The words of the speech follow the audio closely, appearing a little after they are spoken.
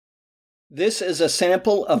This is a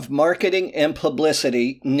sample of Marketing and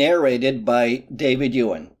Publicity narrated by David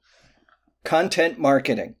Ewan. Content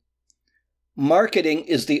marketing. Marketing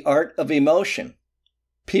is the art of emotion.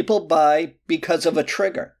 People buy because of a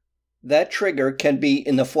trigger. That trigger can be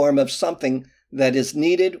in the form of something that is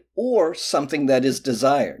needed or something that is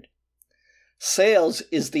desired. Sales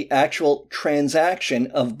is the actual transaction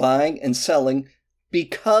of buying and selling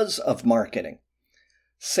because of marketing.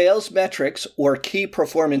 Sales metrics, or key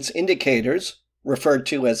performance indicators, referred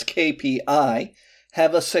to as KPI,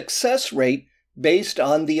 have a success rate based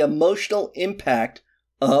on the emotional impact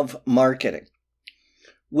of marketing.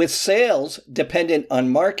 With sales dependent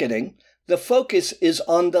on marketing, the focus is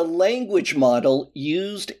on the language model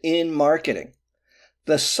used in marketing.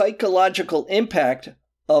 The psychological impact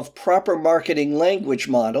of proper marketing language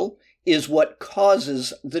model is what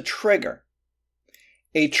causes the trigger.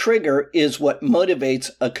 A trigger is what motivates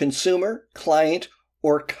a consumer, client,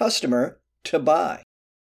 or customer to buy.